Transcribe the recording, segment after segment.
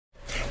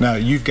Now,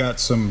 you've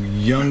got some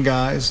young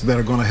guys that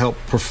are going to help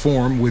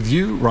perform with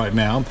you right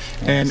now,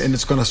 and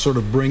it's going to sort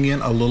of bring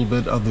in a little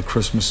bit of the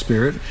Christmas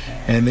spirit,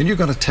 and then you're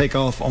going to take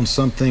off on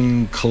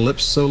something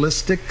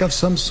calypsoistic of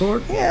some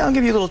sort? Yeah, I'll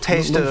give you a little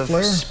taste of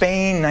flair?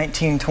 Spain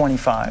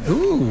 1925.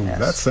 Ooh,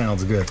 that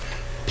sounds good.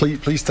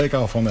 Please take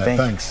off on that.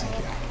 Thanks.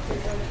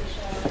 Thank you.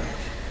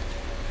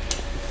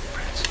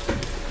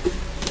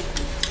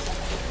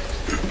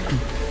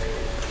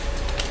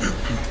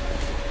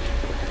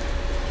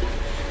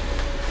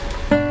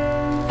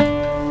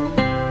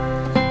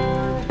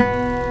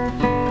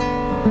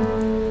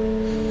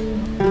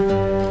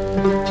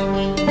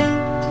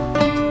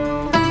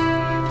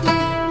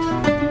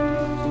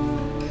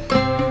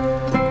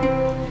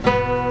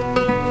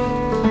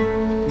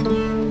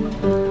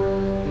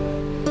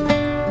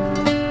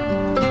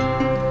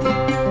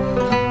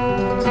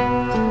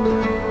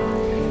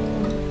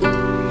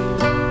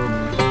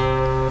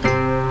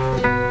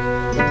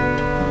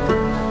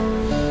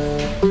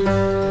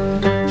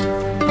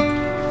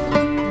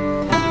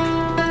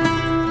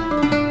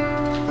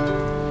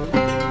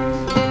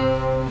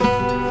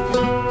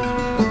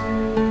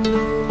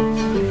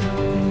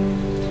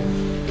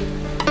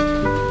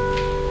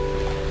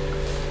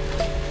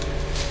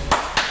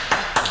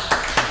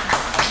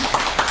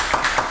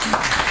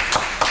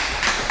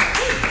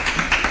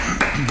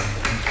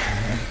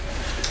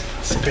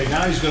 Okay,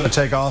 now he's going to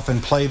take off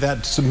and play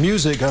that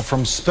music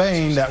from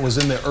Spain that was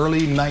in the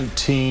early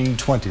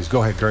 1920s.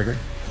 Go ahead, Gregory.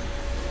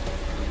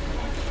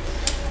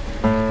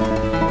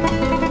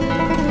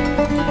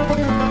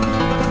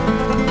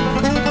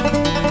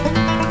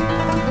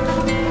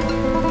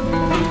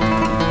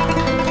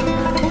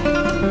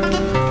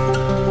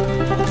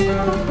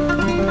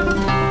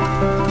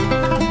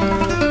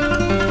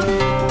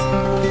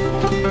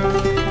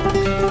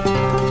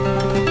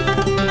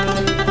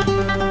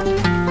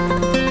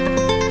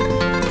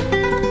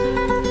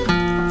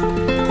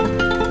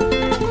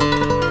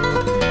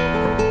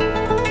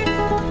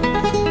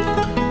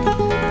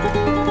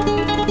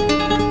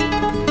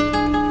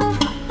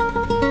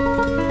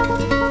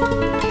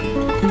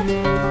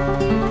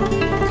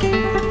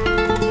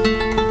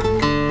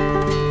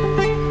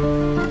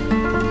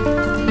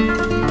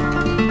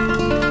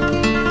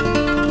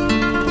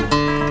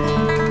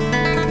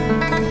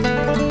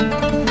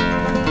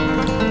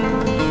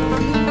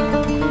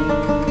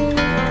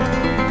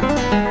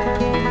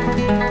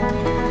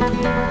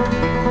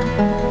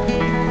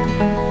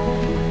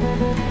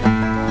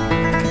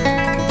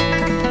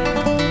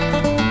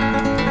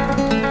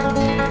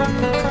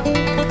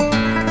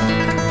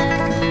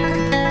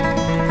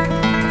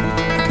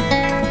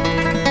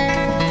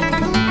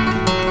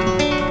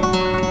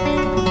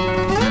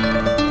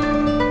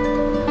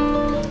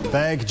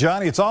 Thank you,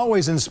 Johnny. It's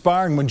always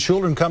inspiring when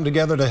children come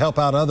together to help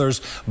out others,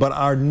 but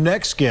our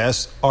next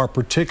guests are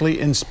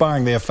particularly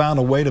inspiring. They have found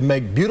a way to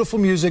make beautiful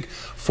music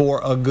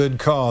for a good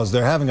cause.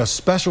 They're having a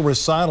special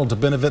recital to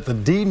benefit the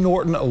D.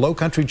 Norton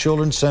Lowcountry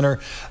Children's Center,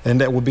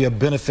 and that will be a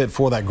benefit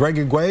for that.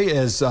 Gregory Guay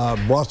has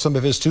brought some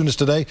of his students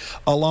today,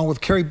 along with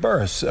Carrie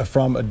Burris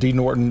from D.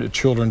 Norton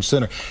Children's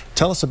Center.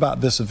 Tell us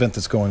about this event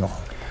that's going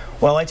on.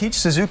 Well, I teach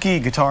Suzuki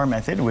guitar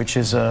method, which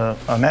is a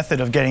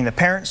method of getting the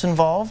parents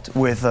involved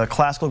with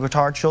classical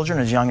guitar children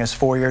as young as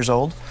 4 years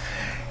old.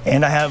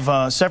 And I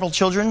have several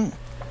children,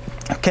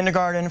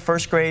 kindergarten,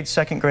 first grade,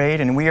 second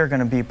grade, and we are going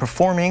to be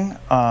performing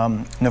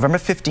November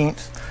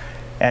 15th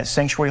at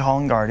Sanctuary Hall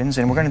and Gardens,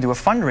 and we're going to do a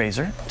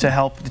fundraiser to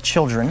help the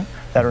children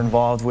that are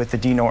involved with the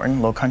D. Norton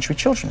Lowcountry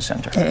Children's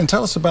Center. And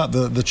tell us about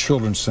the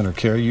Children's Center,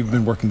 Carrie. You've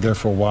been working there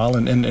for a while,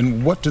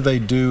 and what do they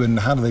do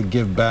and how do they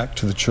give back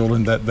to the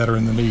children that are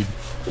in the need?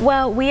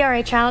 Well, we are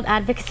a child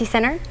advocacy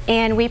center,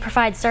 and we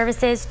provide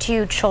services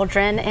to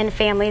children and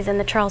families in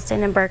the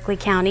Charleston and Berkeley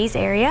counties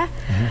area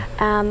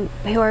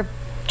who are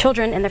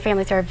children and their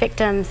families who are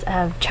victims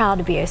of child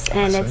abuse,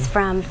 and it's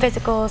from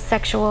physical,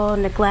 sexual,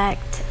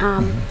 neglect,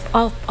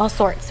 all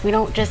sorts. We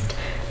don't just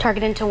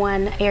target into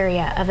one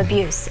area of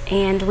abuse,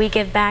 and we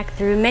give back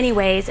through many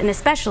ways, and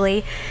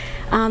especially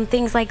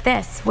things like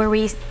this, where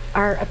we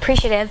are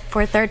appreciative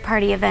for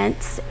third-party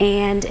events,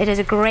 and it is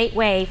a great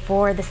way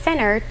for the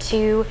center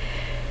to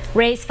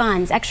raise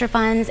funds, extra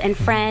funds, and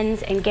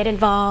friends, and get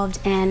involved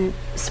and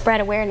spread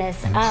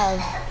awareness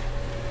of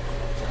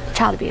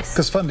child abuse.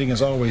 Because funding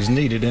is always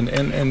needed,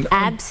 and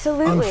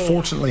absolutely.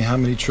 Unfortunately, how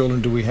many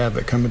children do we have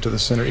that come into the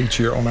center each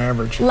year on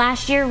average?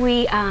 Last year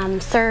we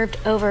served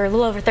a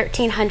little over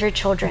 1,300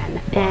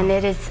 children,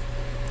 and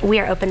we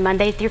are open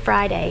Monday through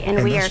Friday,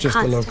 and we that's are just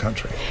the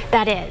Lowcountry.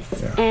 That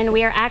is, and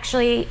we are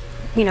actually,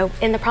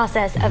 in the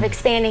process of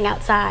expanding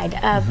outside.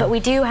 But we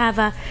do have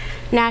a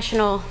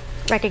national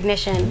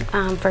recognition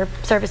for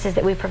services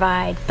that we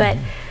provide. But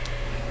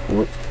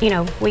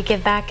we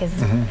give back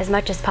as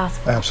much as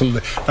possible.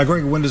 Absolutely. Now,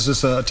 Greg, when does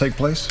this take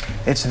place?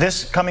 It's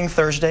this coming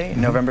Thursday,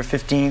 November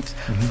 15th,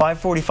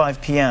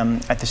 5:45 p.m.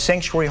 at the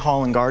Sanctuary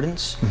Hall and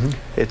Gardens.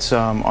 It's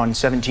on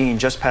 17,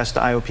 just past the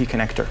IOP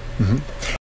connector.